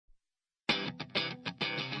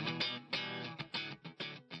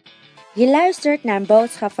Je luistert naar een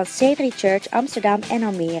boodschap van C3 Church Amsterdam en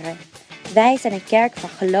Almere. Wij zijn een kerk van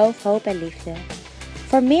geloof, hoop en liefde.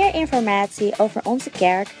 Voor meer informatie over onze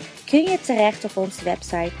kerk kun je terecht op onze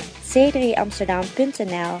website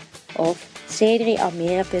c3amsterdam.nl of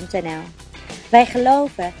c3almere.nl. Wij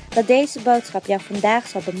geloven dat deze boodschap jou vandaag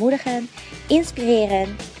zal bemoedigen,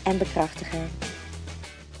 inspireren en bekrachtigen.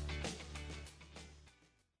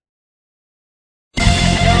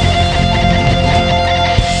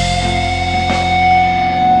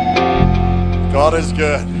 God is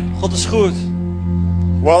good. God is goed.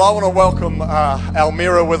 Well, I want to welcome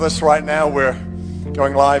Almere with us right now. We're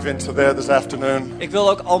going live into there this afternoon. Ik wil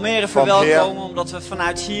ook Almere verwelkomen, omdat we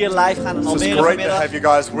vanuit hier live gaan in It's Almere great to vanmiddag. have you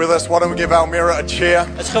guys with us. Why don't we give Almere a cheer?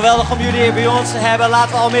 Het is geweldig om jullie hier bij ons te hebben.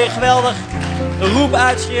 Laten we Almere geweldig een roep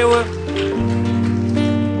uitschreeuwen.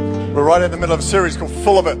 We're right in the middle of a series called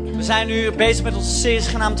Full of It. We zijn nu bezig met onze series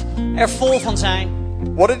genaamd Er vol van zijn.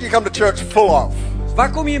 What did you come to church full of?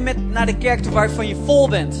 Waar kom je naar de kerk toe waarvan je vol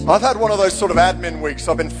bent? I've had one of those sort of admin weeks.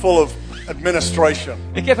 I've been full of administration.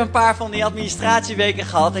 Ik heb een paar van die administratieweken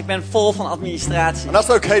gehad. Ik ben vol van administratie. And that's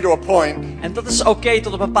okay to a point. En dat is oké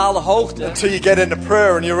tot een bepaalde hoogte. Until you get into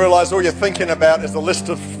prayer and you realize all you're thinking about is the list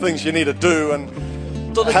of things you need to do and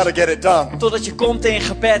how to get it done. Totdat je komt in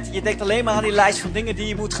gebed. Je denkt alleen maar aan die lijst van dingen die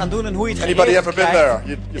je moet gaan doen en hoe je het Anybody geregeld ever been krijgt.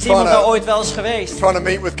 there? Is iemand daar ooit wel eens geweest? Trying to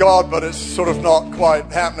meet with God, but it's sort of not quite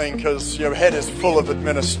happening because your head is full of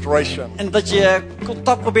administration. En dat je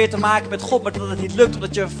contact probeert te maken met God, maar dat het niet lukt,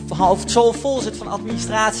 omdat je hoofd zo vol zit van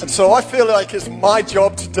administratie. And so I feel like it's my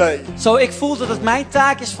job today, Zo, ik voel dat het mijn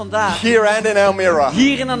taak is vandaag, here and in Almere,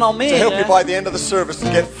 hier in to help you by Almere, the end of the service to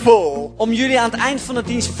get full om jullie aan het eind van de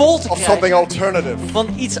dienst vol te of something krijgen alternative. van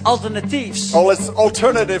iets alternatiefs. Well, it's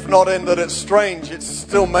alternative not in that it's strange, it's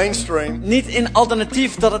still mainstream, Niet in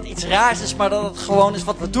alternatief dat het iets raars is, maar dat het gewoon is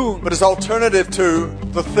wat we doen. but it's alternative to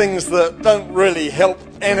the things that don't really help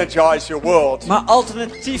energize your world. Maar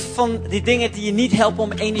alternatief van die dingen die je niet helpen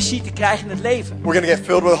om energie te krijgen in het leven. We're going to get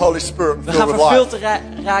filled with the Holy Spirit and We filled gaan with vervuld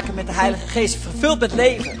life. raken met de Heilige Geest, vervuld met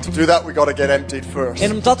leven. To do that, we've got to get emptied first.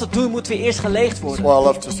 En om dat te doen moeten we eerst geleegd That's worden. why I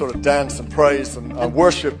love to sort of dance and praise and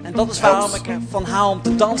worship. En dat is waarom ik ervan hou om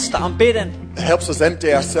te dansen, te aanbidden. It helps us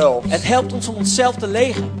empty ourselves Het helpt ons om onszelf te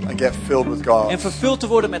legen and get filled with God. en vervuld te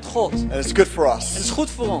worden met God. And it's good for En het is us goed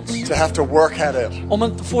voor ons to have to work at it. om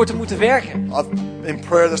ervoor te moeten werken. I've in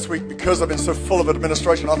prayer this week, because I've been so full of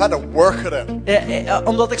administration, I've had to work at it.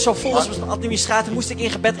 Omdat ik zo vol was met administratie, moest ik in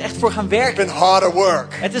gebed echt voor gaan It's werken. been harder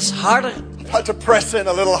work. Het is harder. I've had to press in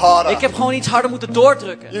a little harder. Ik heb gewoon iets harder moeten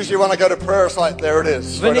doordrukken. Usually when I go to prayer, it's like, there it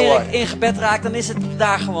is, straight Wanneer ik away. in gebed raak, dan is het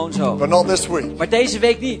daar gewoon zo. But not this week. Maar deze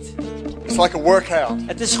week niet. It's like a workout.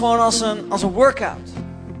 Het is gewoon als een workout.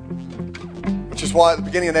 Which is why at the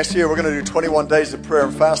beginning of next year, we're going to do 21 days of prayer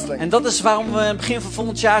and fasting. En dat is waarom we in het begin van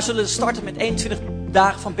volgend jaar zullen starten met 21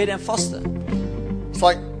 dagen van bidden en vasten. It's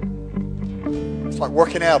like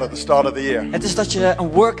working out at the start of the year. Het is dat je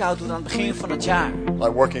een workout doet aan het begin van het jaar.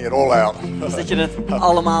 Like working it all out. Dus dat je het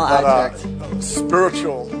allemaal But, uitwerkt.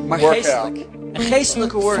 spiritual Maar workout. geestelijk. Een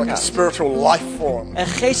geestelijke It's like a workout. spiritual life form. Een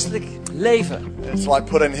geestelijk leven. It's like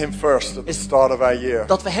putting Him first at the start of our year.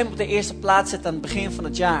 Dat we hem op de eerste plaats zetten aan het begin van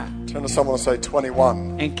het jaar. Turn to someone and say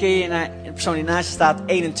 21. En keer je naar de persoon die naast je staat In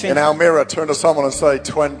 21. Almere, turn to someone and say En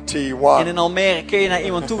 21. in Almere keer je naar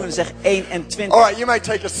iemand toe en zeg 21. All right, you may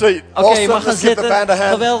take a seat. Oké, je mag Awesome. gaan Let's give the zitten. band a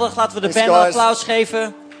hand. Geweldig, laten we de Thanks, band een guys. applaus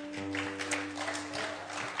geven.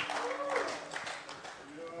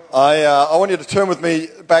 I want you to turn with me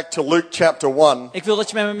back to Luke chapter 1. Ik wil dat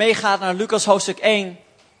je met me meegaat naar Lucas hoofdstuk 1.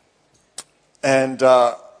 And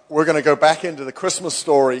we're going to go back into the Christmas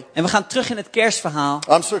story. En we gaan terug in het kerstverhaal.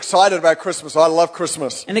 I'm so excited about Christmas. I love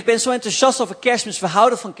Christmas. En ik ben zo enthousiast over kerstmis. We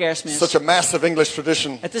houden van kerstmis. Such a massive English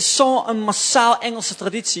tradition. Het is zo'n massaal Engelse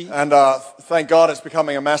traditie. And thank God it's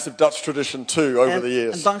becoming a massive Dutch tradition too over the En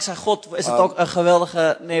years. dankzij God is het ook een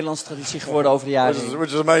geweldige Nederlandse traditie geworden over de jaren heen.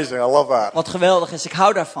 Which is amazing. I love that. Wat geweldig is, ik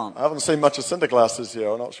hou daarvan. I haven't seen much of Sinterklaas this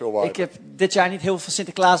year. I'm not sure why. Ik heb dit jaar niet heel veel van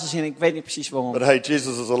Sinterklaas gezien. Ik weet niet precies waarom. But hey,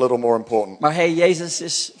 Jesus is a little more important. Maar hey, Jezus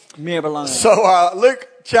is meer belangrijk. So Luke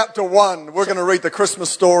chapter 1, we're going to read the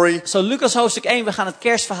Christmas story. Zo, Lucas hoofdstuk 1, we gaan het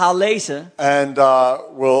kerstverhaal lezen. And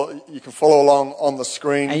you can follow along on the En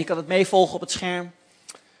screen. je kan het meevolgen op het scherm.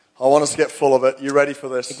 I want us to get full of it. You ready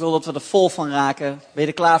for Ik this? wil dat we er vol van raken. Ben je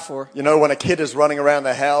er klaar voor? You know, when a kid is running around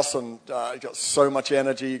their house and got so much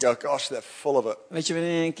energy, you go, gosh, they're full of it. Weet je,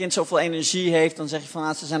 wanneer een kind zoveel energie heeft, dan zeg je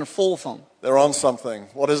van, ze zijn er vol van. They're on something.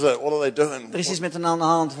 What is it? What are they doing? Er is iets met hen aan de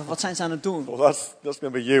hand. Wat zijn ze aan het doen? Well, that's going to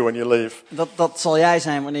be you when you leave Dat zal jij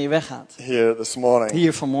zijn wanneer je weggaat. here this morning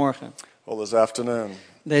Hier vanmorgen. or this afternoon.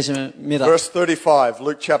 Deze middag. Verse 35,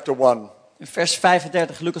 Luke chapter 1. In vers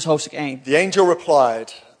 35, Lucas hoofdstuk 1. The angel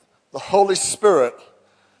replied, "The Holy Spirit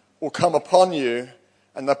will come upon you,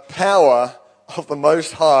 and the power of the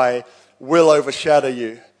Most High will overshadow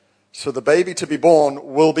you. So the baby to be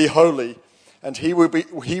born will be holy, and he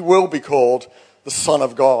will be called the Son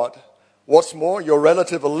of God. What's more, your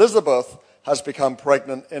relative Elizabeth has become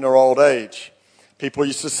pregnant in her old age. People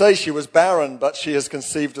used to say she was barren, but she has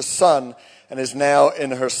conceived a son and is now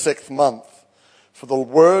in her 6th month. For the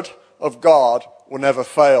word of God will never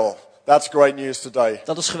fail." That's great news today.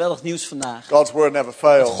 Dat is geweldig nieuws vandaag. God's word never Dat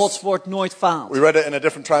fails. Gods woord nooit faalt. We read it in a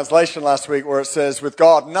different translation last week where it says, with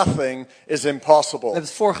God nothing is We impossible. hebben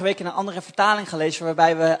het vorige week in een andere vertaling gelezen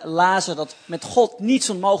waarbij we lazen dat met God niets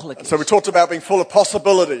onmogelijk is. So we talked about being full of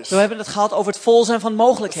possibilities. We hebben het gehad over het vol zijn van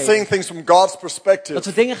mogelijkheden. Seeing things from God's Dat perspective.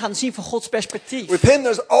 we dingen gaan zien van Gods perspectief. With Him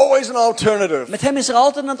there's always an alternative. Met hem is er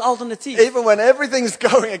altijd een alternatief. Even when everything's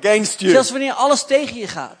going against you. Zelfs wanneer alles tegen je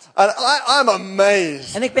gaat. And I'm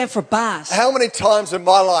amazed. En ik ben verbaasd. How many times in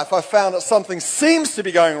my life I found that something seems to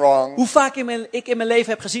be going wrong. Hoe vaak ik in mijn leven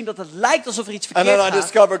heb gezien dat het lijkt alsof er iets And verkeerd then I gaat.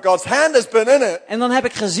 discovered God's hand has been in it. En dan heb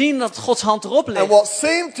ik gezien dat Gods hand erop And ligt. what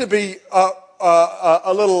seemed to be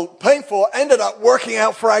a little painful ended up working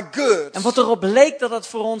out for our good. En wat erop leek dat het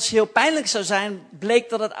voor ons heel pijnlijk zou zijn, bleek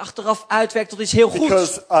dat het achteraf uitwerkt tot iets heel goeds.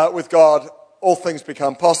 Because with God, all things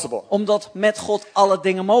become possible. Omdat met God alle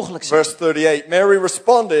dingen mogelijk zijn. Verse 38, Mary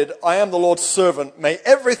responded, "I am the Lord's servant. May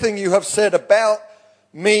everything you have said about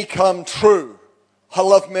me come true." I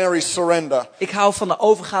love Mary's surrender. Ik hou van de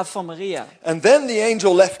overgave van Maria. And then the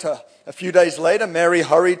angel left her. A few days later, Mary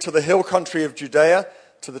hurried to the hill country of Judea,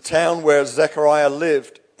 to the town where Zechariah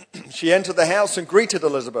lived. She entered the house and greeted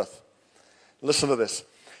Elizabeth. Listen to this.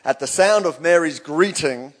 At the sound of Mary's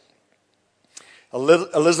greeting,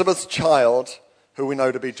 Elizabeth's child, who we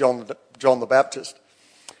know to be John the Baptist,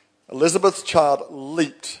 Elizabeth's child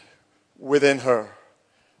leaped within her,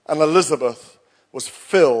 and Elizabeth was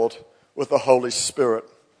filled with the Holy Spirit.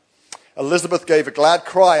 Elizabeth gave a glad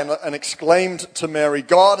cry and exclaimed to Mary,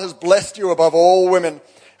 "God has blessed you above all women,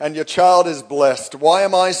 and your child is blessed. Why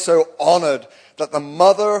am I so honored that the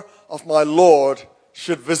mother of my Lord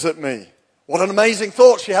should visit me?" What an amazing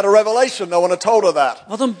thought. She had a revelation. No one had told her that.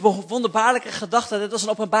 Wat een wonderbaarlijke gedachte. Dit was een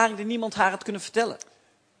openbaring die niemand haar had kunnen vertellen.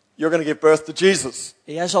 You're going to give birth to Jesus.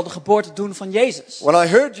 En jij zal de geboorte doen van Jezus. When I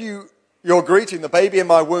heard your greeting, the baby in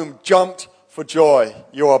my womb jumped for joy.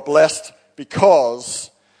 You are blessed because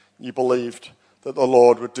you believed that the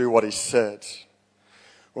Lord would do what he said.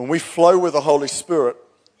 When we flow with the Holy Spirit,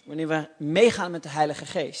 Wanneer we meegaan met de Heilige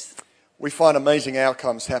Geest, we find amazing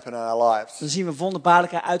outcomes happen in our lives. dan zien we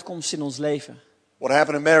wonderbaarlijke uitkomsten in ons leven. What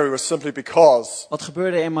happened in Mary was simply because Wat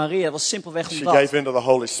gebeurde in Maria was simpelweg she gave omdat, into the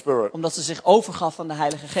Holy Spirit. omdat ze zich overgaf aan de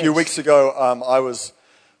Heilige A few weeks Geest. ago, I was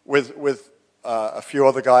with a few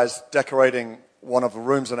other guys decorating one of the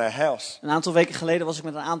rooms in our house. Een aantal weken geleden was ik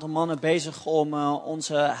met een aantal mannen bezig om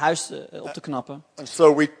onze huis op te knappen. And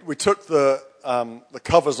so we took the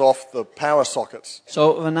covers off the power sockets.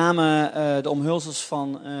 Zo, we namen de omhulsels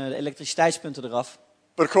van de elektriciteitspunten eraf.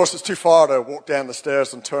 But of course, it's too far to walk down the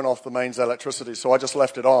stairs and turn off the mains electricity, so I just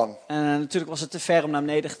left it on. En natuurlijk was het te ver om naar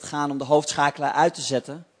beneden te gaan om de hoofdschakelaar uit te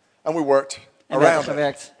zetten. And we worked En we hebben around it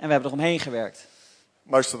gewerkt en we hebben eromheen gewerkt.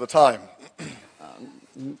 most of the time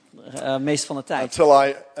Meest van de tijd.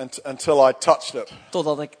 until I touched it.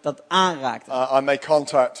 Totdat ik dat aanraakte. I made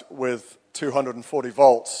contact with 240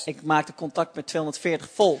 volts. Ik maakte contact met 240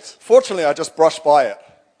 volt. Fortunately, I just brushed by it,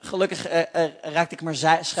 Gelukkig raakte ik maar so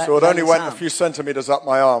it only zijdelings went a aan. few centimeters up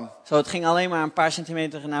my arm. Zo, het ging alleen maar een paar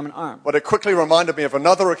centimeter naar mijn arm. But it quickly reminded me of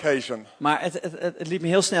another occasion. Maar het liet me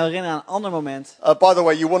heel snel herinneren aan een ander moment. By the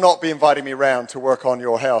way, you will not be inviting me round to work on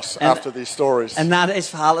your house And- after these stories. En na deze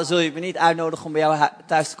verhalen zul je me niet uitnodigen om bij jou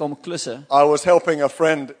thuis te komen klussen. I was helping a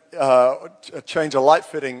friend change a light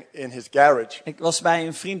fitting in his garage. Ik was bij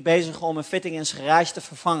een vriend bezig om een fitting in zijn garage te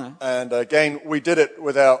vervangen. And again, we did it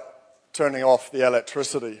without turning off the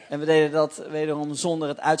electricity. En we deden dat wederom zonder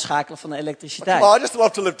het uitschakelen van de elektriciteit. Well, I just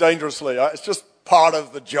love to live dangerously. It's just part of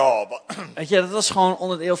the job. Weet je, dat was gewoon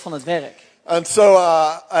onderdeel van het werk. And so,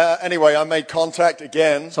 anyway, I made contact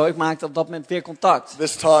again. Zo, ik maakte op dat moment weer contact.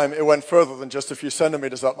 This time, it went further than just a few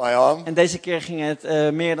centimeters up my arm. En deze keer ging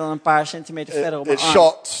het meer dan een paar centimeter verder op It mijn arm.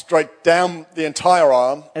 shot straight down the entire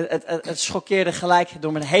arm. Het schokkeerde gelijk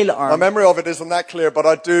door mijn hele My arm. memory of it isn't that clear, but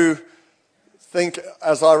I do think,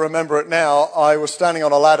 as I remember it now, I was standing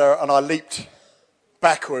on a ladder and I leaped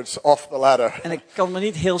backwards off the ladder. En ik kan me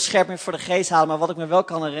niet heel scherp meer voor de geest halen, maar wat ik me wel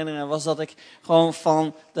kan herinneren was dat ik gewoon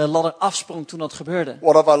van de ladder afsprong toen dat gebeurde.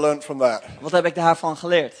 What have I learned from that? Wat heb ik daarvan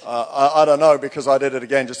geleerd? I don't know, because I did it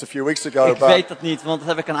again just a few weeks ago. Ik weet dat niet, want dat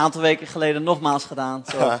heb ik een aantal weken geleden nogmaals gedaan.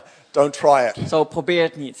 Zo, Don't try it zo probeer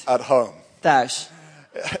het niet. at home. Thuis.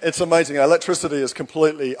 It's amazing. Electricity is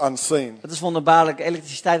completely unseen. Het is wonderbaarlijk.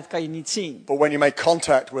 Elektriciteit, dat kan je niet zien. But when you make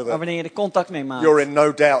contact with Maar it, wanneer je er contact mee maakt, you're in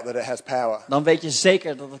no doubt that it has power. dan weet je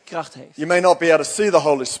zeker dat het kracht heeft. You may not be able to see the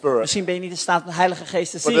Holy Spirit, Misschien ben je niet in staat om de Heilige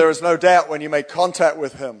Geest te but there zien. is no doubt when you make contact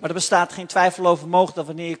with Him, Maar er bestaat geen twijfel over mogelijk dat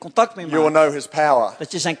wanneer je contact mee you will maakt, know His power.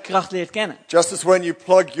 dat je zijn kracht leert kennen. Just as when you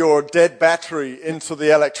plug your dead battery into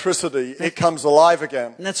the electricity, it comes alive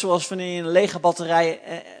again. Net zoals wanneer je een lege batterij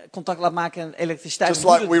contact laat maken en elektriciteit. Just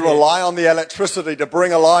like we rely on the electricity to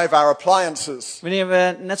bring alive our appliances. Wanneer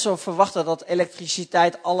we net zo verwachten dat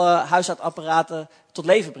elektriciteit alle huishoudapparaten tot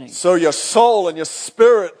leven brengt. So your soul and your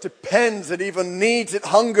spirit depends, it even needs, it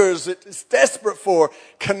hungers, it is desperate for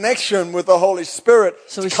connection with the Holy Spirit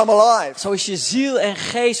to come alive. Zo is je ziel en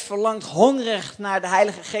geest verlangt hongerig naar de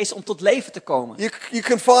Heilige Geest om tot leven te komen. You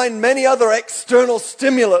can find many other external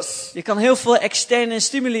stimulus Je kan heel veel externe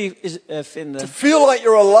stimuli vinden. to feel like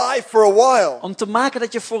you're alive for a while. Om te maken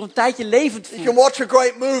dat je voor een tijdje levend You can voelt. watch a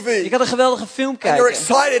great Je movie kan een geweldige film and you're kijken.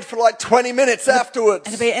 excited for like 20 minutes afterwards. En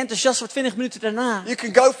dan ben je enthousiast voor 20 minuten daarna. You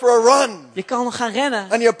can go for a run Je kan gaan rennen.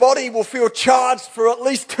 and your body will feel charged for at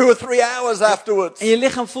least 2 or 3 hours afterwards. En je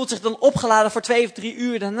lichaam voelt zich dan opgeladen voor 2 of 3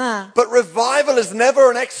 uur daarna. But revival is never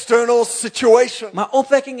an external situation. Maar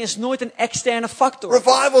opwekking is nooit een externe factor.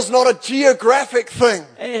 Revival is not a geographic thing.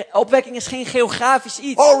 Opwekking is geen geografisch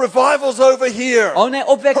iets. Oh, revival's over here. Oh nee,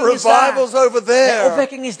 opwekking is daar. Revival's over Nee, there.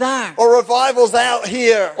 opwekking is daar. Or revival's out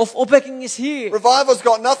here. Of opwekking is hier. Revival's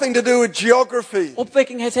got nothing to do with geography.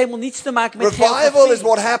 Opwekking heeft helemaal niets te maken met Revival is geografie.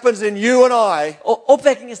 what happens in you and I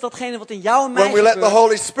Opwekking is datgene wat in jou en mij when we let the gebeurt.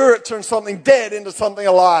 Holy Spirit turn something dead into something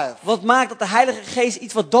alive. Wat maakt dat de Heilige Geest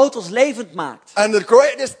iets wat dood als levend maakt. And the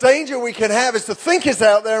greatest danger we can have is to think it's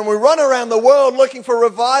out there and we run around the world looking for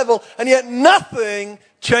revival and yet nothing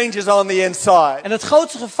changes on the inside. En het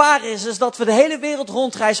grootste gevaar is dat we de hele wereld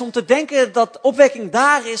rondreizen om te denken dat opwekking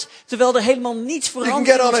daar is, terwijl er helemaal niets You can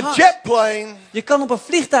verandert get in on ons a hart. jet plane Je kan op een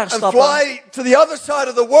vliegtuig and stappen fly to the other side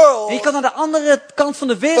of the en world. je kan naar de andere kant van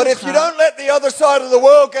de But wereld if you gaan. don't let the other side of the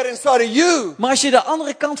world get inside of you, Maar als je de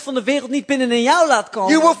andere kant van de wereld niet binnenin jou laat you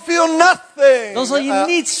komen, will feel nothing dan zal je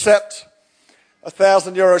niets except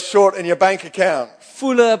 €1,000 short in your bank account.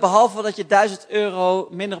 voelen, behalve dat je €1000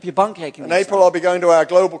 minder op je bankrekening In hebt. April, I'll be going to our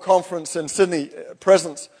global conference in Sydney,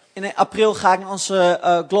 Presence. In april ga ik naar onze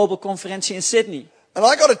global conferentie in Sydney. And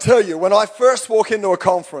I got to tell you, when I first walk into a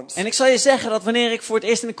conference, En ik zal je zeggen dat wanneer ik voor het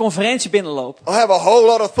eerst in een conferentie binnenloop, I have a whole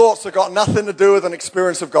lot of thoughts that got nothing to do with an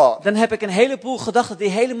experience of God. dan heb ik een heleboel gedachten die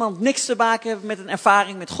helemaal niks te maken hebben met een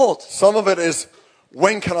ervaring met God. Some of it is,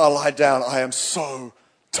 when can I lie down? I am so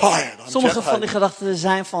tired. I'm Sommige jet van die lagged. gedachten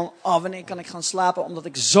zijn van, wanneer kan ik gaan slapen omdat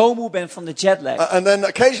ik zo moe ben van de jetlag. And then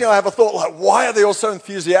occasionally I have a thought like, why are they all so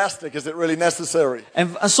enthusiastic? Is it really necessary?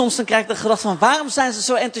 En soms dan krijg ik de gedachte van, waarom zijn ze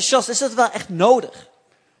zo enthousiast? Is dat wel echt nodig?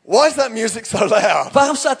 Why is that music so loud?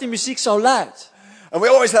 Waarom staat die muziek zo luid? And we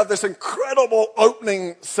always have this incredible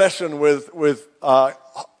opening session with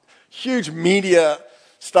huge media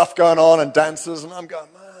stuff going on and dancers. And I'm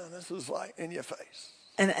going, man, this is like in your face.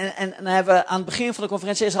 En dan hebben we aan het begin van de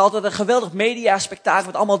conferentie is er altijd een geweldig media-spektakel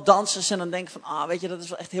met allemaal dansers. En dan denk ik van, weet je, dat is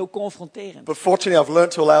wel echt heel confronterend. But fortunately, I've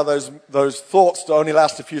learned to allow those thoughts to only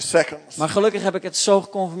last a few seconds. Maar gelukkig heb ik het zo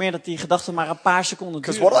geconfirmeerd dat die gedachten maar een paar seconden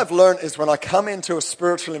Because duren. what I've learned is when I come into a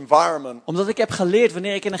spiritual environment, Omdat ik heb geleerd,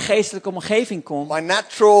 wanneer ik in een geestelijke omgeving kom, my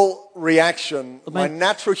natural reaction, my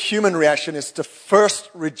natural human reaction is to first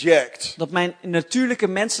reject. dat mijn natuurlijke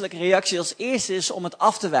menselijke reactie als eerste is om het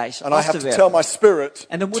af te wijzen, And I af have te to tell werpen. my spirit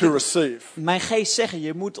En dan moet to ik receive. mijn geest zeggen,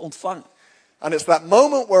 je moet ontvangen. And it's that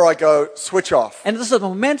moment where I go, switch off. En dat is dat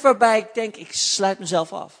moment waarbij ik denk, ik sluit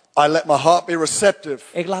mezelf af. I let my heart be receptive.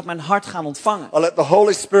 Ik laat mijn hart gaan ontvangen. I let the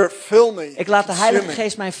Holy Spirit fill me. Ik laat de Heilige consume me.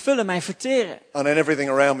 Geest mij vullen, mij verteren. And then everything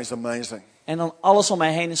around me is amazing. En dan alles om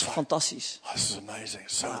mij heen is fantastisch. Oh, this is amazing.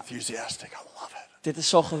 It's so enthusiastic. I love it. Dit is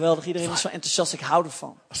zo geweldig, iedereen is zo enthousiast, ik hou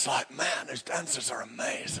ervan. It's like, man, those dancers are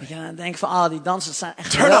amazing. Ja, dan denk ik van, die dansers zijn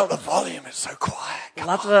echt Turn up geweldig. the volume. It's so quiet. Come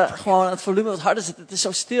Laten on. we gewoon het volume wat harder zetten, het is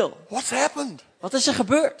zo stil. What's happened? Wat is er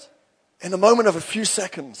gebeurd? In a moment of a few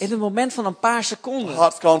seconds, In een moment van een paar the seconden,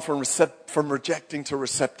 heart's gone from rejecting to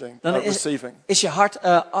dan receiving. is je hart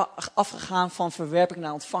afgegaan van verwerping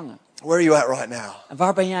naar ontvangen. Where are you at right now? En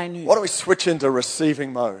waar ben jij nu? Why don't we switch into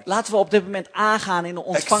receiving mode? Laten we op dit moment aangaan in de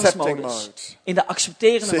ontvangstmodus. Accepting mode. In de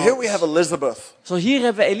accepterende So here we modus. have Elizabeth. Zo hier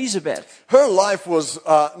hebben we Elisabeth. Her life was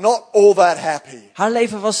not all that happy. Haar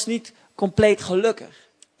leven was niet compleet gelukkig.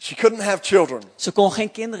 She couldn't have children. Ze kon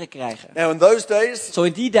geen kinderen krijgen. Now in those days, Zo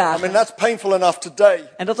in die I dagen. mean that's painful enough today.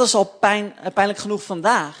 En dat is al pijnlijk genoeg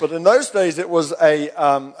vandaag. But in those days it was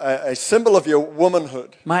a symbol of your womanhood.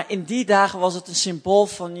 Maar in die dagen was het een symbool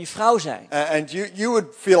van je vrouw zijn. And you would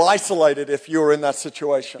feel isolated if you were in that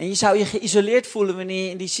situation. En je zou je geïsoleerd voelen wanneer je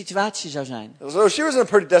in die situatie zou zijn. So she was in a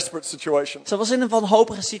pretty desperate situation. Ze was in een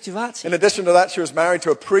wanhopige situatie. In addition to that, she was married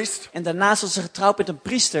to a priest. En daarnaast was ze getrouwd met een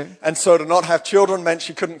priester. And so to not have children meant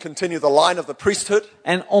she couldn't continue the line of the priesthood.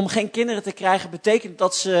 En om geen kinderen te krijgen betekent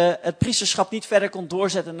dat ze het priesterschap niet verder kon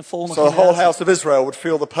doorzetten in de volgende So the whole generatie. house of Israel would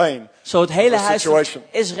feel the pain. Zo het hele of the huis van situation.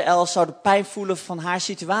 Israël zou de pijn voelen van haar That's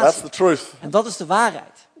situatie. the truth. En dat is de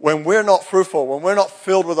waarheid. When we're not fruitful, when we're not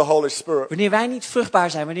filled with the Holy Spirit, Wanneer wij niet vruchtbaar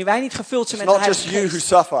zijn, wanneer wij niet gevuld zijn it's met de not just Heilige you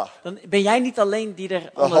who Geest, suffer. dan ben jij niet alleen die er The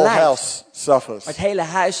onder whole lijdt. house suffers. Maar het hele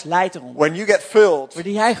huis lijdt eronder. When you get filled,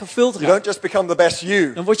 Wanneer jij gevuld you don't raakt, just become the best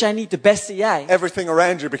you. dan word jij niet de beste jij. Everything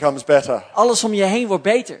around you becomes better. Alles om je heen wordt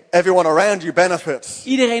beter. Everyone around you benefits.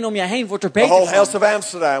 Iedereen om je heen wordt er The whole beter house van. of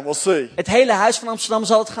Amsterdam will see. Het hele huis van Amsterdam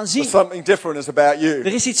zal het gaan zien. That something different is about you.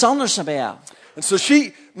 Er is iets anders dan bij jou. And so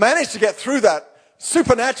she managed to get through that.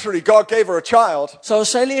 Supernaturally, God gave her a child. Zo,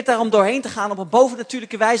 zij leert daarom doorheen te gaan. Op een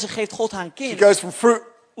bovennatuurlijke wijze geeft God haar een She kind. goes from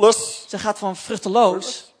fruitless. Ze gaat van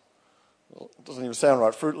vruchteloos. It doesn't even sound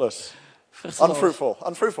right. Fruitless. Vruchteloos.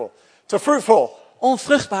 Unfruitful. To fruitful.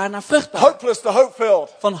 Onvruchtbaar naar vruchtbaar. Hopeless to hope-filled.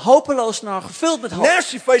 Van hopeloos naar gevuld met hoop. Now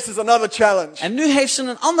she faces another challenge. En nu heeft ze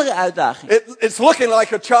een andere uitdaging. It's looking like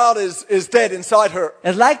her child is dead inside her.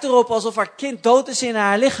 Het lijkt erop alsof haar kind dood is in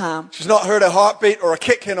haar lichaam. She's not heard a heartbeat or a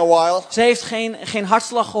kick in a while. Ze heeft geen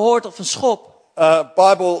hartslag gehoord of een schop.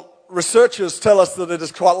 Bible researchers tell us that it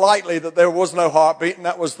is quite likely that there was no heartbeat, and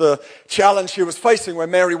that was the challenge she was facing when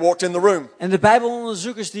Mary walked in the room. En de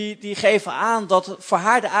Bijbelonderzoekers die geven aan dat het voor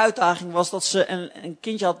haar de uitdaging was dat ze een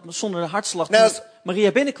kindje had zonder hartslag toen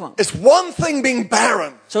Maria binnenkwam. It's one thing being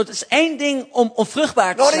barren. Zo, het is één ding om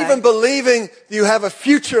onvruchtbaar te Not zijn. even believing that you have a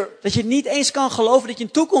future. Dat je niet eens kan geloven dat je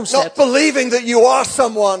een toekomst Not hebt. believing that you are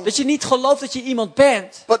someone. Dat je niet gelooft dat je iemand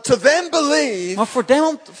bent. But to then believe, Maar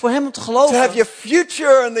voor hem om te to geloven. have your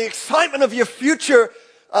future and the excitement of your future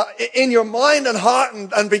in your mind and heart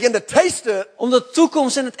and begin to taste it. Om de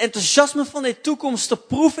toekomst en het enthousiasme van die toekomst te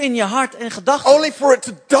proeven in je hart en gedachten. Only for it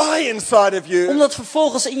to die inside of you. Om dat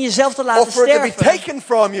vervolgens in jezelf te Or laten for it to be sterven. taken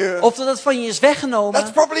from you. Of dat het van je is That's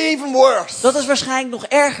weggenomen. probably even worse. Dat is waarschijnlijk nog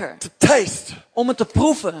erger. To taste. Om het te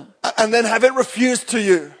proeven. And then have it refused to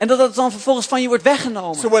you. En dat het dan vervolgens van je wordt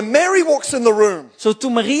weggenomen. So when Mary walks in the room, Zo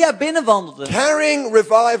toen Maria binnenwandelde. carrying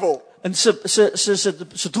revival. En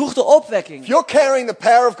ze droeg de opwekking. If you're carrying the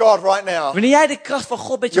power of God right now, Wanneer jij de kracht van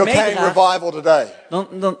God met je you're carrying meedraagt. revival today.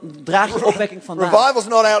 Dan draag je opwekking vandaag. Revival's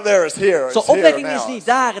not out there, it's here. Zo It's here opwekking is now. niet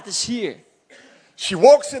daar, het is hier. She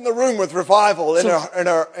walks in the room with revival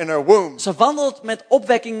in her womb. Ze wandelt met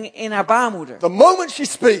opwekking in haar baarmoeder. The moment she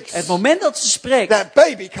speaks, Het moment dat ze spreekt, that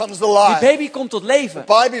baby comes die alive. baby komt tot leven.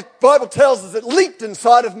 The Bible tells us it leaped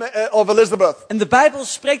inside of Elizabeth. En de Bijbel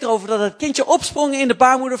spreekt erover dat het kindje opsprong in de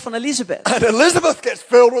baarmoeder van Elisabeth. And Elizabeth gets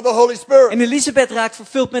filled with the Holy Spirit. En Elisabeth raakt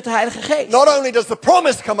vervuld met de Heilige Geest. Not only does the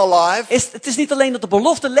promise come alive, Het is niet alleen dat de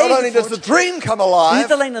belofte not only leven does the wordt. dream come Niet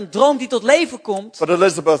alive, alleen een droom die tot leven komt. but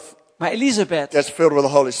Elizabeth Maar Elisabeth gets filled with the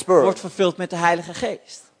Holy Spirit. wordt vervuld met de Heilige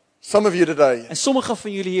Geest. Some of you today, En sommigen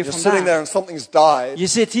van jullie hier you're sitting there vandaag. and something's died, Je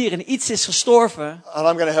zit hier en iets is gestorven. and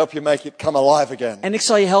I'm going to help you make it come alive again. En ik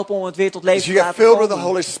zal je helpen om het weer tot As leven te you get laten filled with the komen.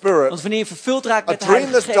 Holy Spirit, Want wanneer je vervuld raakt a met de dream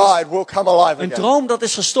Heilige that's Geest. died will come alive Een again. droom dat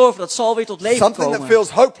is gestorven, dat zal weer tot leven Something that komen. feels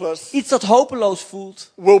hopeless Iets dat hopeloos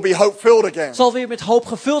voelt, will be hope-filled again. zal weer met hoop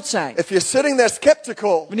gevuld zijn. If you're sitting there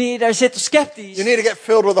skeptical, Wanneer je daar zit sceptisch, you need to get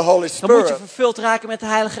filled with the Holy dan moet je Spirit. vervuld raken met de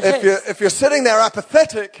Heilige If Geest. you're sitting there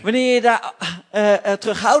apathetic, Wanneer je daar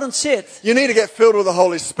terughoudend zit, you need to get filled with the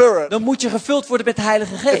Holy Spirit. dan moet je gevuld worden met de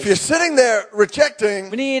Heilige If you're Geest. sitting there rejecting,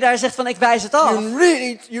 Wanneer je daar zegt van ik wijs het af,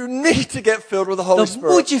 you need to get filled with the Holy dan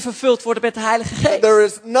Spirit. moet je vervuld worden met de Heilige Geest. There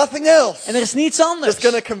is nothing else En er is niets anders that's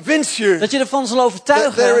going to convince you dat je ervan zal that there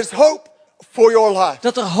overtuigen is hope for your life.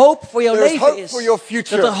 dat er hoop voor jouw There is leven hope is. for your Dat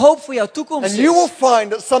future. er hoop voor jouw toekomst And you will is.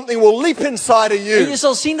 find that something will leap inside of En je you.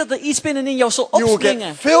 zal zien dat er iets binnenin jou zal You will opspringen.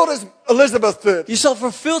 get filled as Elizabeth did, Je zal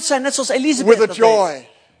vervuld zijn net zoals with Elisabeth a dat deed. joy.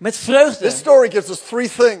 Met vreugde. This story gives us three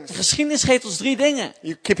things. De geschiedenis geeft ons 3 dingen.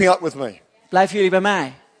 You keeping up with me? Blijven jullie bij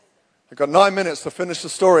mij? I've got 9 minutes to finish the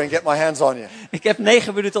story and get my hands on you. Ik heb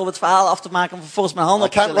 9 minuten om het verhaal af te maken om vervolgens mijn handen I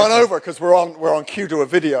op te can't run leggen. over because we're on cue to a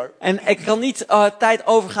video. En ik kan niet tijd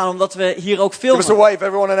overgaan omdat we hier ook Give us a filmen. wave.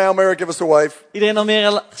 Everyone in Almere, give us a wave. Iedereen dan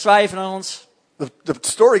meer zwaaien naar ons. The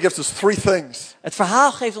story gives us 3 things Het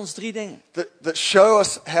verhaal geeft ons 3 dingen. that show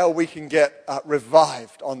us how we can get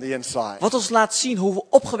revived on the inside. Wat ons laat zien hoe we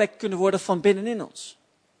opgewekt kunnen worden van binnenin ons.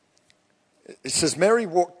 It says Mary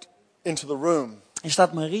walked into the room Er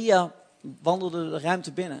staat Maria wandelde de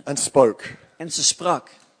ruimte binnen and spoke. en ze sprak.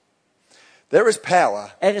 There is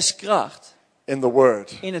power Er is kracht in the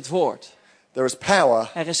word. in het woord. There is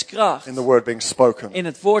power Er is kracht in the word being spoken. in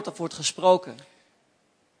het woord dat wordt gesproken.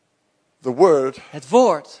 The word Het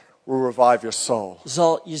woord will revive your soul.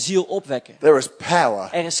 zal je ziel opwekken. There is power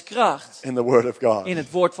Er is kracht in the word of God. in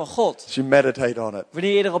het woord van God. As you meditate on it.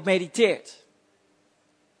 Wanneer je erop mediteert.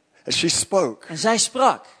 As she spoke, En zij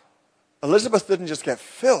sprak. Elizabeth didn't just get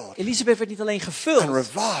filled Elisabeth werd niet alleen and gevuld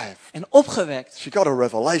revived. en opgewekt. She got a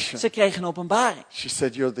revelation. Ze kreeg een openbaring. She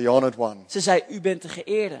said, "You're the honored one. Ze zei, u bent de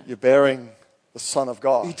geëerde. You're bearing the Son of U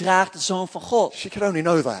God." draagt de Zoon van God. She could only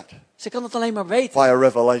know that Ze kan het alleen maar weten by a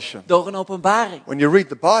revelation. door een openbaring. When you read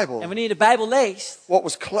the En Bible, wanneer je de Bijbel leest, what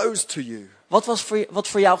was closed to you, wat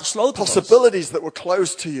voor jou gesloten was. possibilities that were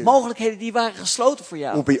closed to you, Mogelijkheden die waren gesloten voor will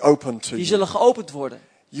jou. be open to Die you. zullen geopend worden.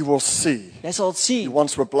 You will see. Jij zal het You zien.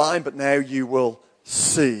 once were blind, but now you will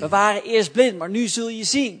see. We waren eerst blind, maar nu zul je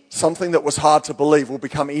zien. Something that was hard to believe will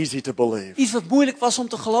become easy to believe Iets wat moeilijk was om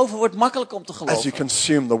te geloven, wordt makkelijk om te as you geloven.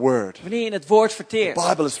 consume the word. Wanneer je het woord The verteert.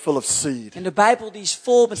 Bible is full of seed. En de Bijbel die is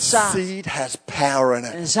vol met zaad. Seed has power in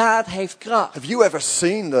it. En zaad heeft kracht. Have you ever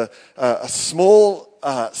seen a small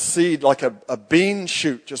seed, like a bean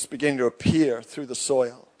shoot, just beginning to appear through the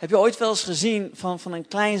soil? Heb je ooit wel eens gezien van een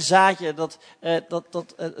klein zaadje dat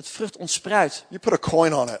het vrucht ontspruit? You put a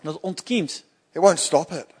coin on it, Dat ontkiemt. it won't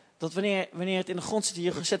stop it. Dat wanneer het in de grond zit,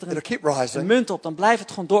 je zet er It'll keep een rising. munt op, dan blijft het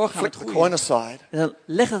gewoon doorgaan Flip met the groeien. coin aside. En dan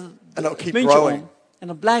leg het, it'll keep muntje growing. om en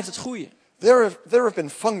dan blijft het groeien. There have been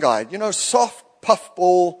fungi, soft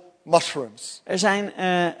puffball mushrooms Er zijn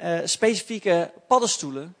specifieke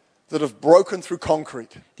paddenstoelen that have broken through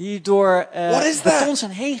concrete. die door What is that? beton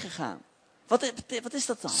zijn heen gegaan. Wat is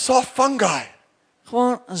dat dan? Soft fungi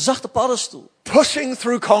Gewoon een zachte paddenstoel pushing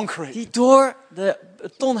through concrete. die door de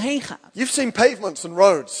beton heen gaat. You've seen pavements and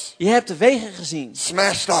roads Je hebt de wegen gezien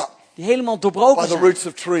smashed up die helemaal by doorbroken the zijn roots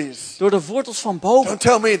of trees. door de wortels van bomen. Don't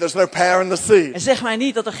tell me there's no power in the seed. En zeg mij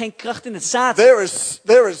niet dat er geen kracht in het zaad is.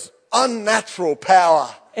 There is unnatural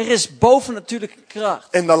power Er is bovennatuurlijke kracht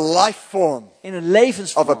in the life form in een of a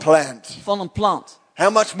levensvorm plant. van een plant.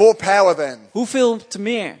 How much more power then Hoeveel te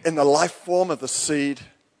meer in the life form of the seed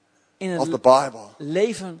in of the het Bible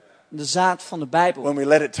leven, de zaad van de Bijbel. when we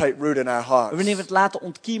let it take root in our hearts? Wanneer we het laten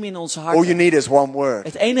ontkiemen in onze All you harten. need is one word.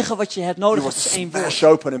 Het enige wat je hebt You nodig will hebt is één smash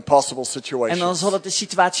woord. open impossible En dan situations. zal het de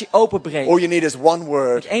situatie openbreken. All you need is one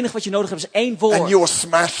word. Het enige wat je nodig hebt is één And you woord. will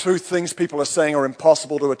smash through things people are saying are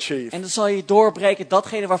impossible to achieve. En dan zal je doorbreken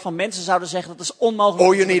datgene waarvan mensen zouden zeggen dat is onmogelijk All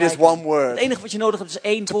om you te need is bereiken. one word. Het enige wat je nodig hebt is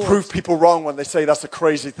één To prove woord. people wrong when they say that's a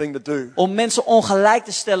crazy thing to do. Om mensen ongelijk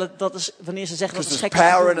te stellen, dat is wanneer ze zeggen dat Because is there's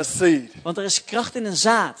gek om power te in a doen. seed Want er is kracht in een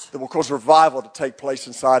zaad. that will cause revival to take place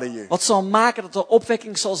inside of you. Wat zal maken dat er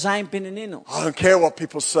opwekking zal zijn binnenin ons. I don't care what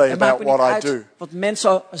people say Het maakt about me niet what I do uit wat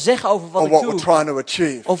mensen zeggen over wat or ik what we're doe. trying to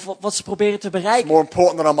achieve. Of wat ze proberen te It's bereiken. more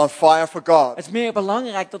important that I'm on fire for God. Het is meer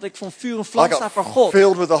belangrijk dat ik van vuur en I vlam sta got voor God.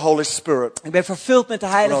 filled with the Holy Spirit Ik ben vervuld met de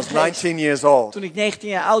when I Heilige was Geest. 19 years old, Toen ik 19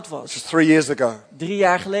 jaar oud was. just 3 years ago, 3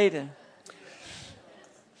 jaar geleden.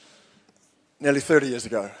 nearly 30 years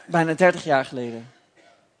ago. Bijna 30 jaar geleden.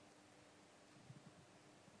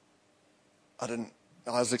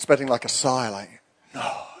 I was expecting like a sigh, like,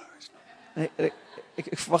 Nee, ik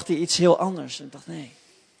verwachtte iets heel anders. En ik dacht, nee,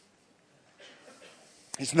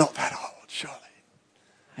 he's not that old, surely.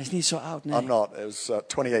 hij is niet zo oud. Nee, I'm not. It was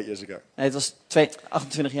 28 years ago. nee het was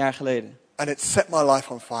 28 jaar geleden. And it set my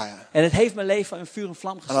life on fire. En het heeft mijn leven in vuur en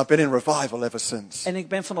vlam And gezet. I've been in revival ever since. En ik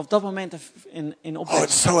ben vanaf dat moment in Oh, it opwekking.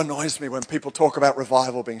 so annoys me when people talk about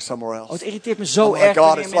revival being somewhere Oh, het else. irriteert me zo Oh my erg God,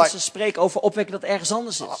 wanneer it's mensen like- spreken over opwekken dat ergens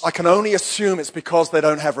anders is. I can only assume it's because they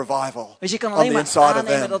don't have revival Dus je kan on alleen the maar inside of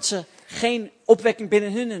aannemen them. dat ze geen opwekking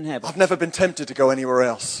binnen hun hebben. I've never been tempted to go anywhere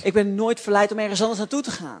else Ik ben nooit verleid om ergens anders naartoe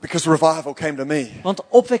te gaan. because revival came to me Want de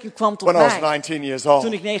opwekking kwam tot when I was mij 19 years old.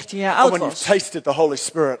 toen ik 19 jaar And oud when you've was. tasted the Holy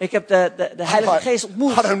Spirit, Ik heb de Heilige I'm Geest like,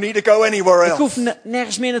 ontmoet. I don't need to go anywhere Ik hoef else.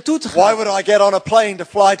 nergens meer naartoe te Why gaan. would I get on a plane to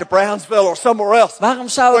fly to Brownsville or somewhere else? Waarom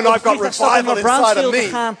zou ik When op I've got vliegtuig stappen om naar revival inside of Brownsville te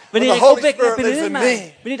me. gaan When wanneer the ik Holy opwekking heb Spirit binnenin lives in mij?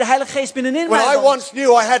 me. Wanneer de Heilige Geest binnenin When mij I woont. once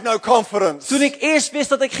knew I had no confidence Toen ik eerst wist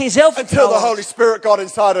dat ik geen until the zelfvertrouwen Holy had. Spirit got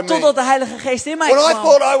inside of me. Totdat de de Heilige Geest in mij When I kwam.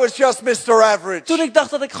 thought I was just Mr. Average. Toen ik dacht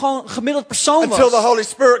dat ik gewoon een gemiddeld persoon Until the was. Holy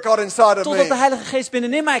Spirit got inside of Totdat de me. Heilige Geest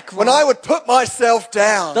binnenin mij kwam. When I would put myself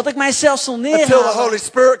down. Dat ik mijzelf zal Until the neerhalen. Holy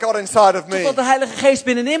Spirit got inside of me. Totdat de Heilige Geest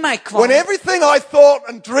binnenin mij kwam. When everything I thought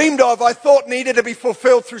and dreamed of, I thought needed to be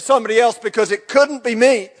fulfilled through somebody else because it couldn't be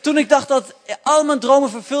me. Toen ik dacht dat al mijn dromen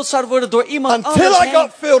vervuld zouden worden door iemand Until anders I got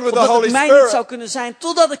filled with the omdat Holy het mij Spirit. niet zou kunnen zijn.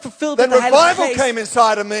 Totdat ik vervuld ben Then met de Heilige revival Geest. came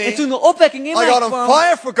inside of me. En toen de opwekking in I mij got on kwam.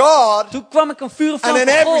 fire for God. Toen kwam ik een vuur And van then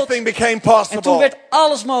God. everything became En toen possible. werd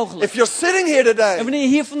alles mogelijk. If you're sitting here En today wanneer je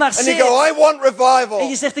hier vandaag and zit. you go, I want En je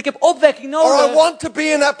revival. zegt ik heb opwekking Or I nodig. want to be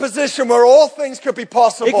in that position where all things could be Ik wil in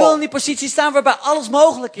possible. die positie staan waarbij alles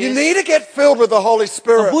mogelijk You is. need to get filled with the Holy Dan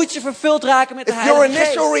Spirit. moet je vervuld raken met de If your Heilige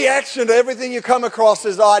initial Geest. reaction to everything you come across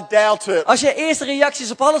is, I doubt it. Als je eerste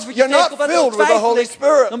reacties op alles wat je You're not tegenkomt filled with the Holy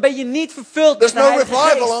Spirit. dan ben je niet vervuld met There's de no Heilige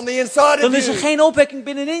revival on Geest. the inside Dan of is er you. geen opwekking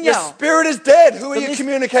binnenin Your jou. spirit is dead. Who are Dan you is-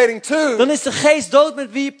 communicating to? Dan is de geest dood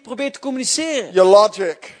met wie je probeert te communiceren. Your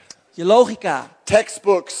logic, Je logica.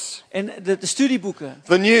 textbooks, En de studieboeken.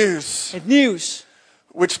 the news, Het nieuws.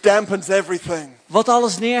 which dampens everything. Wat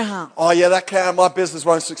alles neerhaalt. Oh yeah, my business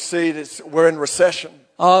won't succeed. We're in recession.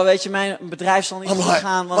 Oh, weet je, mijn bedrijf zal niet I'm goed like,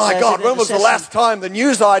 gaan. Want my wij God, zitten in when was the recessie. last time the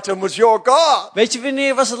news item was your God? Weet je,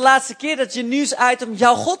 wanneer was het laatste keer dat je nieuwsitem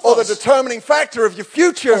jouw God Or the was? determining factor of your Of de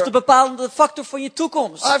future? bepalende factor van je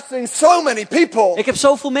toekomst. I've seen so many people Ik heb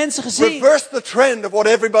zoveel mensen gezien reverse the trend of what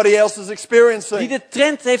everybody else is die experiencing. de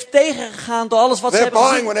trend heeft tegengegaan door alles wat ze They're hebben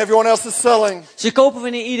buying gezien. when everyone else is selling. Ze kopen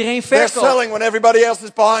wanneer iedereen They're verkoopt. selling when everybody else is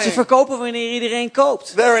Ze buying. verkopen wanneer iedereen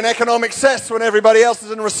koopt. They're in economic cess when everybody else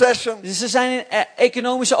is in recession. Dus ze zijn in economische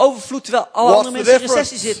overvloed terwijl alle What's andere the mensen in difference?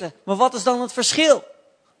 recessie zitten. Maar wat is dan het verschil?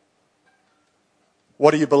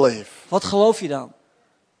 What do you believe? Wat geloof je dan?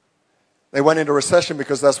 They went into recession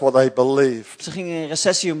because that's what they believed. Ze gingen in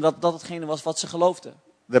recessie omdat dat hetgene was wat ze geloofden.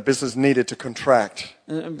 Their business needed to contract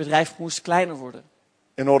Een bedrijf moest kleiner worden.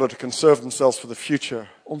 in order to conserve themselves for the future.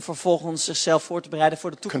 Om vervolgens zichzelf voor te bereiden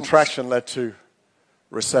voor de toekomst. Contraction led to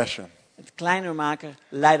recession. Het kleiner maken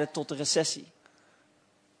leidde tot de recessie.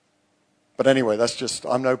 But anyway,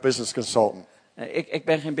 I'm no business consultant. Ik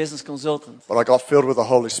ben geen business consultant. But I got filled with the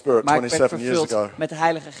Holy Spirit Maar ik werd 27 years vervuld ago. met de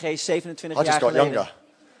Heilige Geest 27 I just jaar got geleden. younger.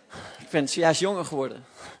 Ik ben zojuist jonger geworden.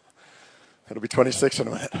 It'll be 26 in a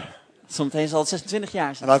minute. Zometeen zal het 26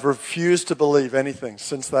 jaar zijn. And I've refused to believe anything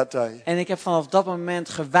since that day. En ik heb vanaf dat moment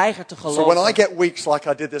geweigerd te So when I geloven. get weeks like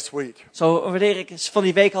I did this week, Zo wanneer ik van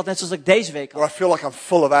die week had, net zoals ik deze week where had. I feel like I'm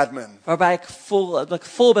full of admin, Waarbij ik dat ik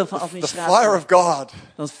vol ben van the fire administratie. of God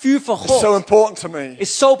Dan het vuur van is so God important to me.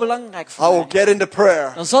 is zo belangrijk I voor will mij. get into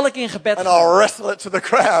prayer Dan zal ik in gebed and gaan. I'll wrestle it to the En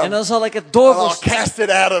ground dan zal ik het and door I'll cast it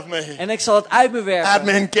out of me. En ik zal het uit me werpen.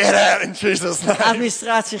 Admin, get out in Jesus' name.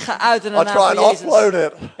 Administratie, ga uit in de I naam try van and Jezus. offload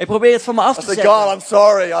it. Ik probeer het van me af I te say, zetten. God, I'm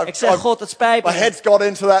sorry. Ik zeg, God, het spijt My me. head's got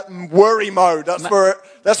into that worry mode.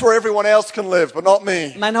 That's where everyone else can live, but not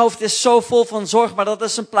me. Mijn hoofd is zo vol van zorg, maar dat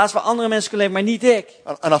is een plaats waar andere mensen kunnen leven, maar niet ik.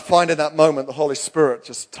 And I find in that moment the Holy Spirit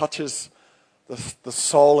just touches the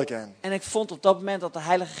soul again. En ik vond op dat moment dat de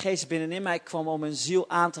Heilige Geest binnenin mij kwam om mijn ziel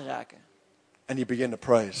aan te raken. And you begin to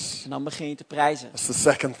praise. En dan begin je te prijzen. That's the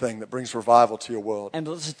second thing that brings revival to your world. En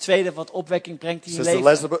dat is het tweede wat opwekking brengt in It je says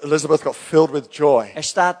leven. Elizabeth got filled with joy. Er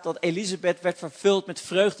staat dat Elisabeth werd vervuld met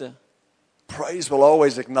vreugde. Praise will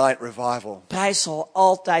always ignite revival. Prijs zal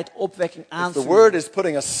altijd opwekking If the aanvuren. word is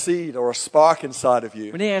putting a seed or a spark inside of you,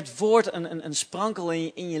 Wanneer het woord een sprankel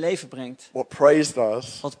in je leven brengt. what praise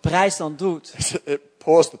does Wat prijs dan doet. is it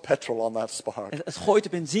pours the petrol on that spark. Het gooit de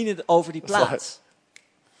benzine over die plaats.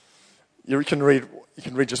 You can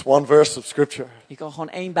read just one verse of scripture. Je kan gewoon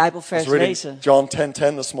één I Bijbelvers was reading lezen. John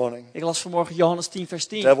 10:10 this morning. Ik las vanmorgen Johannes 10 vers The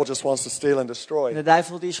 10. devil just wants to steal and En de destroy,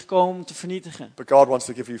 duivel die is gekomen om te vernietigen. but God wants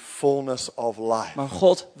to give you fullness of life. Maar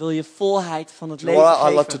God wil je volheid van het You know leven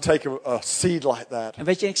what? I love to geven. take a seed like that, En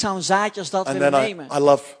weet je, ik zou een zaadje als dat and willen then nemen. I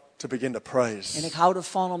love to begin to En ik praise. hou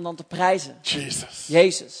ervan om dan te prijzen. Jesus,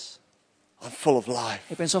 Jezus, I'm full of life.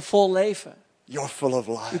 ik ben zo vol leven. You're full of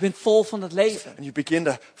U life. bent vol van het leven. And you begin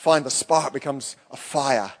to find the spark becomes a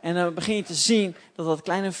fire. En dan begin je te zien dat dat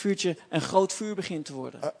kleine vuurtje een groot vuur begint te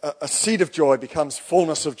worden. A seed of joy becomes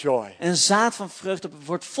fullness of joy En een zaad van vreugde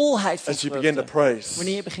wordt volheid van as you begin to vreugde. praise.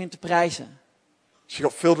 Wanneer je begint te prijzen. She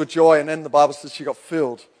got filled with joy, and then the Bible says she got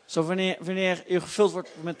filled Zo wanneer je gevuld wordt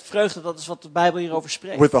met vreugde, dat is wat de Bijbel hierover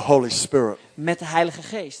spreekt. with the Holy Spirit. Met de Heilige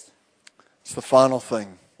Geest. It's the final thing,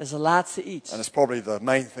 Dat is de laatste iets. and it's probably the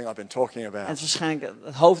main thing I've been talking En het about. is waarschijnlijk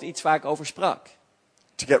het hoofd iets waar ik over sprak.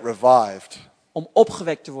 To get revived, Om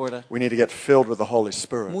opgewekt te worden, we need to get filled with the Holy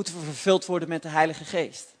Spirit. moeten we vervuld worden met de Heilige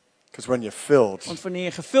Geest. Because when you're filled, Want wanneer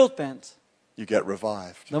je gevuld bent, you get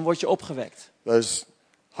revived. dan word je opgewekt. Those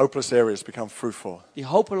Hopeless areas become fruitful. Die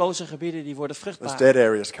hopeloze gebieden die worden Those vruchtbaar. dead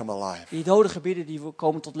areas come alive. Die dode gebieden die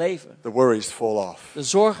komen tot leven. The worries fall off. De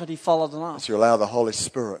zorgen die vallen dan af. As you allow the Holy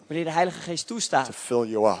Spirit Wanneer de Heilige Geest to toestaat fill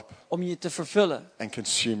you up om je te vervullen and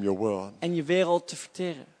consume your world. en je wereld te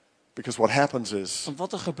verteren. Because what happens is Want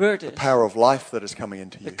wat er gebeurt the is, power of life that is coming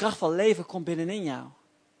into de you kracht van leven komt binnenin jou.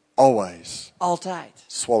 always Altijd.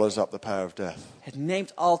 swallows up the power of death. Het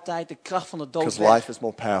neemt altijd de kracht van de dood Because weg. life is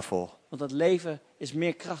more powerful Want het leven is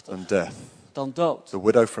meer krachtig than death. dan dood. The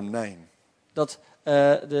widow from Nain, Dat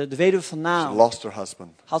de weduwe van she Naam lost her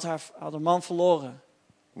husband. had haar man verloren.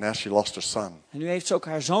 Now she lost her son. En nu heeft ze ook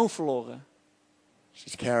haar zoon verloren.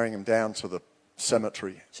 She's carrying him down to the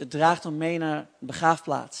cemetery. Ze draagt hem mee naar de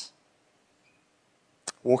begraafplaats.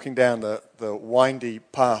 Walking down the windy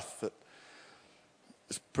path that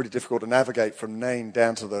is pretty difficult to navigate from Nain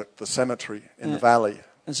down to the cemetery in the valley.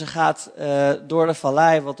 En ze gaat door de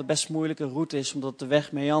vallei, wat de best moeilijke route is, omdat de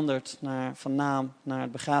weg meandert van Naam naar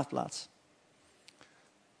de begraafplaats.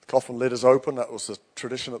 The coffin lid is open. That was the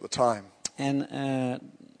tradition at the time. En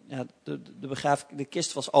ja, de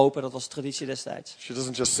kist was open, dat was de traditie destijds. She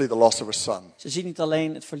doesn't just see the loss of her son. Ze ziet niet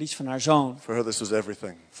alleen het verlies van haar zoon. For her, this was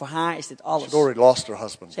everything. Voor haar is dit alles. She'd already lost her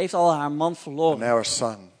husband. Ze heeft al haar man And verloren. now her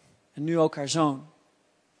son. En nu ook haar zoon.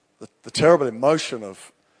 The terrible emotion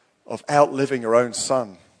of outliving your own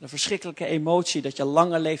son. De verschrikkelijke emotie dat je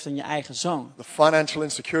langer leeft dan je eigen zoon. The financial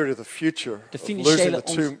insecurity of the future. De Of losing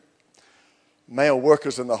the two male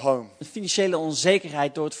workers in the home. De financiële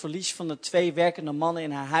onzekerheid door het verlies van de 2 werkende mannen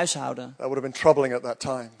in haar huishouden. That would have been troubling at that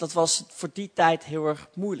time. Dat was voor die tijd heel erg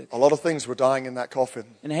moeilijk. A lot of things were dying in that coffin.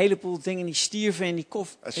 En een heleboel dingen die stierven in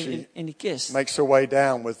As she in die kist. Makes her way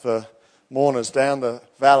down with the mourners down the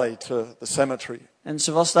valley to the cemetery. En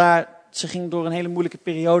ze ging door een hele moeilijke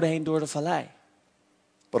periode heen door de vallei.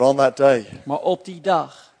 But on that day, Maar op die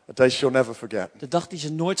dag, a day she'll never forget, de dag die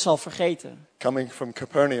ze nooit zal vergeten, coming from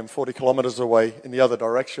Capernaum, 40 kilometers away in the other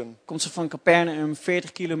direction, komt ze van Capernaum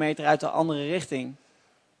 40 kilometer uit de andere richting.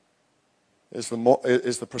 is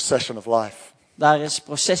the procession of life. Daar is de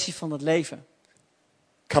processie van het leven.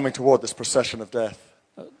 Coming toward this procession of death.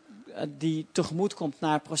 Die tegemoet komt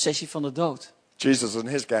naar de processie van de dood. Jesus and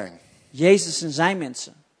his gang, Jezus en zijn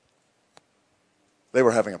mensen. they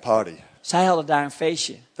were having a party. Zij hadden daar een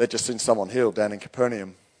feestje. They'd just seen someone healed down in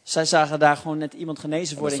Capernaum. Zij zagen daar gewoon net iemand genezen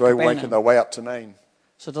And worden so in they were making Capernaum. their way up to Nain.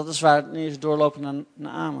 So dat is wanneer ze doorlopen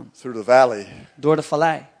naar Amen. Through the valley, Door de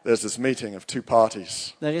vallei. there's this meeting of 2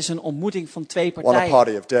 parties. Er is een ontmoeting van 2 One a partijen.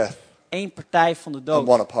 party of death 1 partij van de and dood.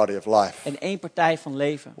 one a party of life. En 1 partij van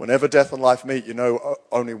leven. Whenever death and life meet, you know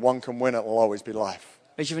only one can win. It will always be life.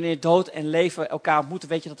 Weet je, wanneer dood en leven elkaar ontmoeten,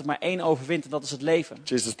 weet je dat er maar 1 overwint en dat is het leven.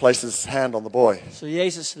 Jesus places his hand on the boy Zo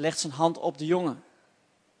Jezus legt zijn hand op de jongen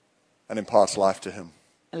and imparts life to him.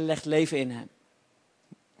 en legt leven in hem.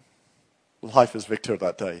 Life is victor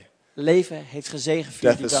that day. Leven heeft gezegevierd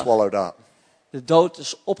Death die is dag. swallowed up. De dood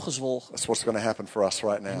is opgezwolgen. That's what's going to happen for us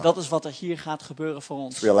right En now. dat is wat er hier gaat gebeuren voor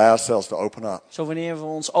ons. We allow ourselves to open up Zo wanneer we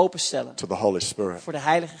ons openstellen to the Holy Spirit. voor de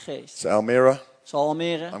Heilige Geest. So Almira, Zo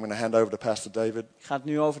Almere, I'm going to hand over to Pastor David. ik ga het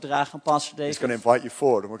nu overdragen aan Pastor He's going David. to invite you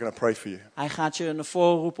forward and we're going to pray for you. Hij gaat je naar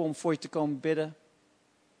voren roepen om voor je te komen bidden.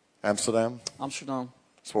 Amsterdam, Amsterdam,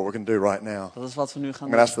 that's what we're going to do right now. dat is wat we nu gaan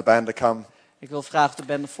I'm going to doen. ask the band to come. Ik wil vragen of de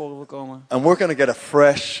band naar voren wil komen. And we're going to get a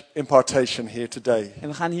fresh impartation here today En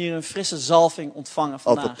we gaan hier een frisse zalving ontvangen of the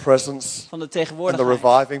vandaag. presence Van de and the tegenwoordigheid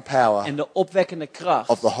reviving power en de opwekkende kracht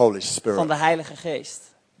of the Holy van Spirit. de Heilige Geest.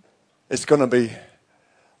 It's going to be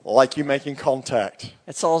like you making contact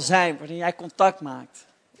Het zal zijn wanneer jij contact maakt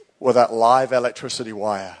with that live electricity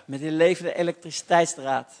wire. met die levende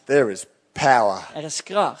elektriciteitsdraad. There is power Er is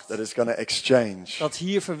kracht that is going to exchange dat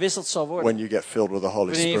hier verwisseld zal worden. when you get filled with the Holy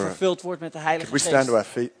Wanneer je Spirit. vervuld wordt met de Heilige Could we stand to Geest.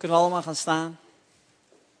 our feet? Kunnen we allemaal gaan staan?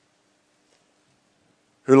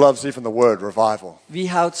 Who loves even the word revival? Wie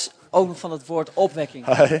houdt ook nog van het woord opwekking?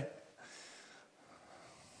 Hey?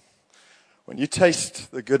 When you taste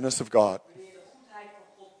the goodness of God, Wanneer je de goedheid van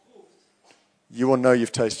God proeft, you will know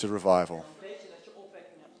you've tasted revival. dan weet je dat je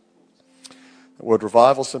opwekking hebt geproefd. The word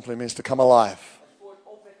revival simply means to come alive, Het woord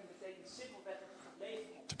opwekking betekent simpelweg dat je gaat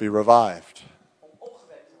leven, to be revived. om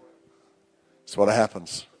opgewekt te worden. That's what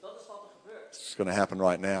happens. Dat is wat er gebeurt. It's going to happen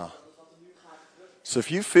right now. Dat is wat er nu gaat gebeuren. So if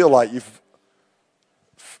you feel like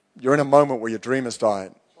you're in a moment where your dream has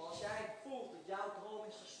died, Zoals jij voelt dat jouw droom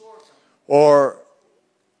is gestorven. or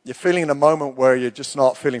you're feeling in a moment where you're just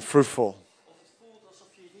not feeling fruitful, Of het voelt alsof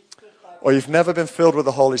je niet vruchtbaar bent. or you've never been filled with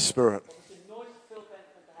the Holy Spirit, Of dat je nooit gevuld bent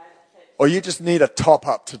met de Heilige Geest. or you just need a top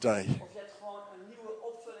up today, Of je hebt gewoon een nieuwe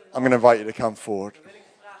opvulling I'm nodig. going to invite you to come forward, Dan wil ik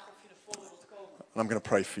je vragen of je naar voren wilt komen. and I'm going to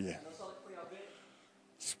pray for you. En dan zal ik voor jou bidden.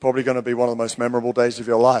 It's probably going to be one of the most memorable days of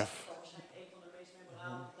your life.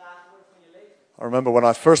 I remember when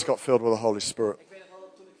I first got filled with the Holy Spirit.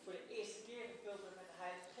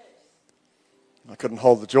 I couldn't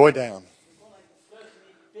hold the joy down.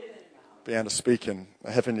 Began to speak in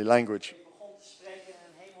a heavenly language.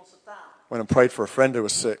 Went and prayed for a friend who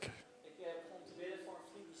was sick.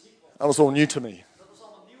 That was all new to me.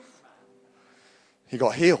 He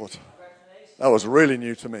got healed. That was really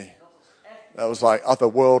new to me. That was like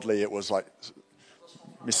otherworldly. It was like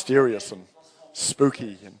mysterious and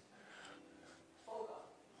spooky.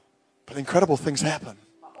 But incredible things happen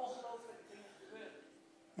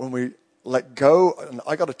when we let go. And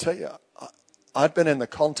I got to tell you, I'd been in the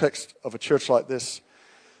context of a church like this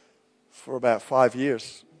for about 5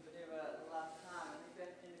 years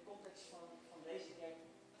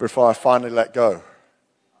before I finally let go.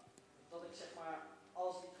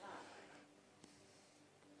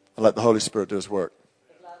 I let the Holy Spirit do His work.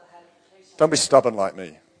 Don't be stubborn like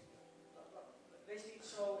me.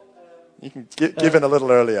 You can give in a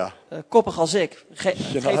little earlier. Koppig als ik.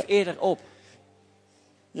 Geef eerder op.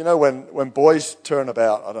 You know, when boys turn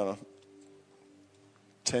about, I don't know,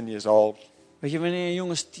 10 years old. Weet je, wanneer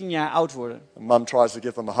jongens 10 jaar oud worden, And mum tries to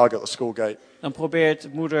give them a hug at the school gate. dan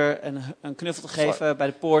probeert moeder een knuffel te geven bij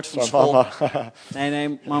de poort van de So, school. Mama,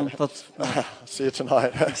 Nee, mam, dat see you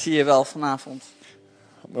tonight. ik zie je wel vanavond.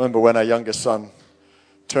 I remember when our youngest son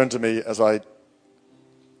turned to me as I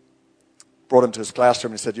brought him to his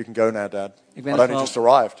classroom and he said, "You can go now, Dad. Ik I'd ben only nog just wel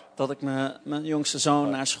arrived." dat ik mijn jongste zoon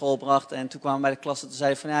naar school bracht en toen kwamen we bij de klas en toen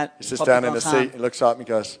zei hij van ja, He sits pap, down je in kan the seat, gaan. he looks up and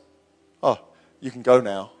he goes, "Oh, you can go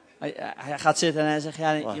now." Hij gaat zitten en hij zegt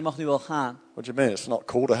ja, je mag nu wel gaan. What do you mean? It's not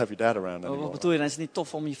cool to have your dad around Wat anymore. bedoel je dan? Is het niet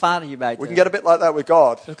tof om je vader hierbij We can te get a bit like that with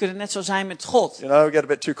God. We kunnen net zo zijn met God. You know, we get a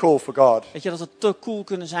bit too cool for God. Weet je, dat we te cool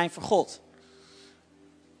kunnen zijn voor God.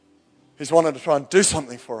 He's wanting to try and do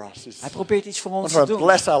something for us. Hij probeert iets voor ons Trying te to doen.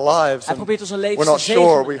 bless our lives. Hij And probeert onze we're levens not te sure.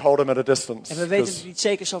 zegenen. We hold him at a distance En we weten het niet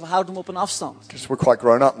zeker, zo we houden hem op een afstand. because we're quite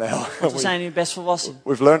grown up now. Want we zijn nu best volwassen.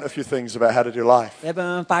 We've learned a few things about how to do life. We hebben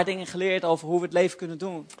een paar dingen geleerd over hoe we het leven kunnen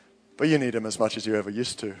doen. But you need him as much as you ever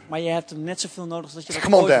used to. Maar je hebt hem net zoveel nodig als dat je So dat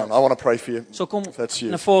come on ooit down. had. I want to pray for you. Zo kom If that's you.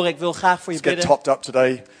 naar voren. Ik wil graag voor je Let's get bidden. topped up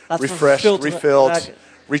today. Laten we Refreshed, vervuld refilled, raken.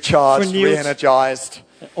 recharged, Vernieuwd. re-energized.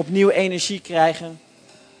 Opnieuw energie krijgen.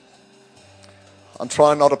 I'm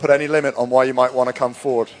trying not to put any limit on why you might want to come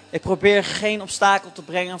forward. Ik probeer geen obstakel te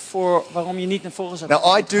brengen voor waarom je niet naar voren zou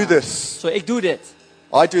Now, I kunnen do gaan. this. Zo, ik doe dit.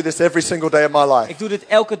 I do this every single day of my life. Ik doe dit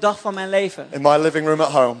elke dag van mijn leven. In my living room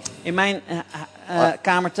at home. In mijn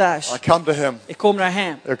kamer thuis. I come to him. Ik kom naar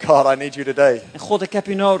hem. Oh God, I need you today. En God, ik heb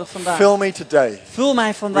u nodig vandaag. Fill me today. Vul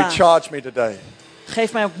mij vandaag. Recharge me today.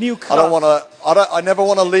 Geef mij opnieuw I don't kracht. want to. I never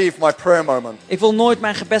want to leave my prayer moment Ik wil nooit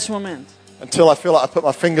mijn gebedsmoment until I feel like I put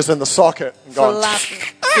my fingers in the socket and gone. verlaten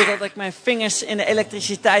totdat ik mijn vingers in de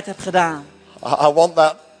elektriciteit heb gedaan. I want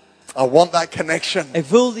that. I want that connection. Ik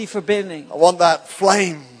wil die verbinding. I want that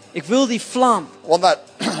flame. Ik wil die vlam. I want that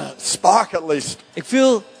spark at least. Ik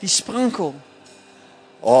wil die sprankel.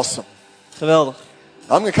 Awesome. Geweldig. I'm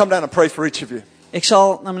going to come down and pray for each of you. Ik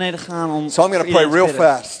zal naar beneden gaan om So I'm going to voor pray iedereen real te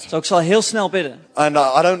bidden. fast. Zo, ik zal heel snel bidden. And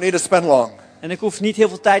I don't need to spend long. En ik hoef niet heel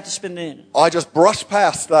veel tijd te spenderen. I just brushed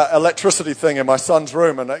past that electricity thing in my son's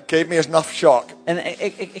room and it gave me enough shock. En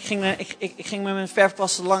ik ging met mijn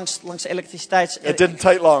verfkwasten langs de elektriciteit. It didn't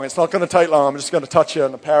take long. It's not going to take long. I'm just going to touch you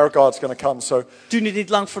and the power of God's going to come. So Het duurde niet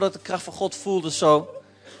lang voordat de kracht van God voelde. Zo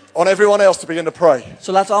I want everyone else to begin to pray.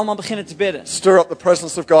 laten we allemaal beginnen te bidden. Stir up the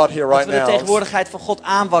presence of God here right Laten we de now. tegenwoordigheid van God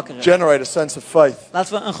aanwakkeren. Generate a sense of faith.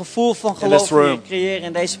 Laten we een gevoel van this geloof room. hier creëren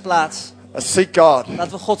in deze plaats. And seek God.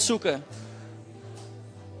 Laten we God zoeken.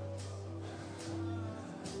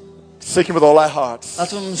 Seek Him with all our hearts.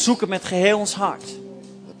 Laten we hem zoeken met geheel ons hart.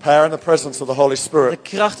 The power and the presence of the Holy De Spirit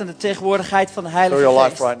kracht en de tegenwoordigheid van de through Heilige your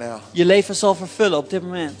life Geest. right now. Je leven zal vervullen op dit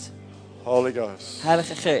moment. Holy Ghost.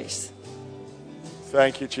 Heilige Geest.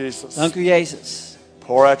 Thank you, Jesus. Dank u, Jezus.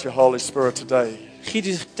 Pour out your Holy Spirit today. Giet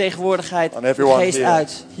uw tegenwoordigheid, On de everyone Geest here.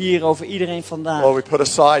 uit. Hier over iedereen vandaag. Lord, we put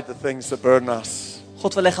aside the things that burden us.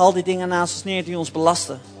 God, we leggen al die dingen naast ons neer die ons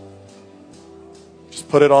belasten. Just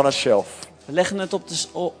put it on a shelf. We leggen het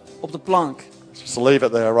op de plank. Just leave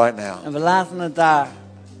it there right now. En we laten het daar.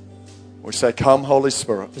 We say, come, Holy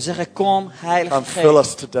Spirit. We zeggen, kom, Heilige Come fill Geest.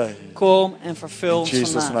 us today. Kom en vervul In ons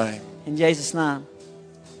Jesus' vandaag. name. In Jezus' naam.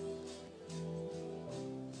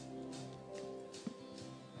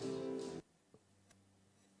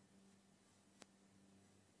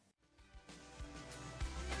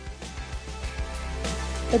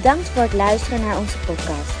 Bedankt voor het luisteren naar onze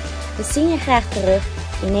podcast. We zien je graag terug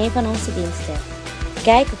in een van onze diensten.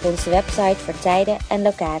 Kijk op onze website voor tijden en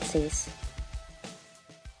locaties.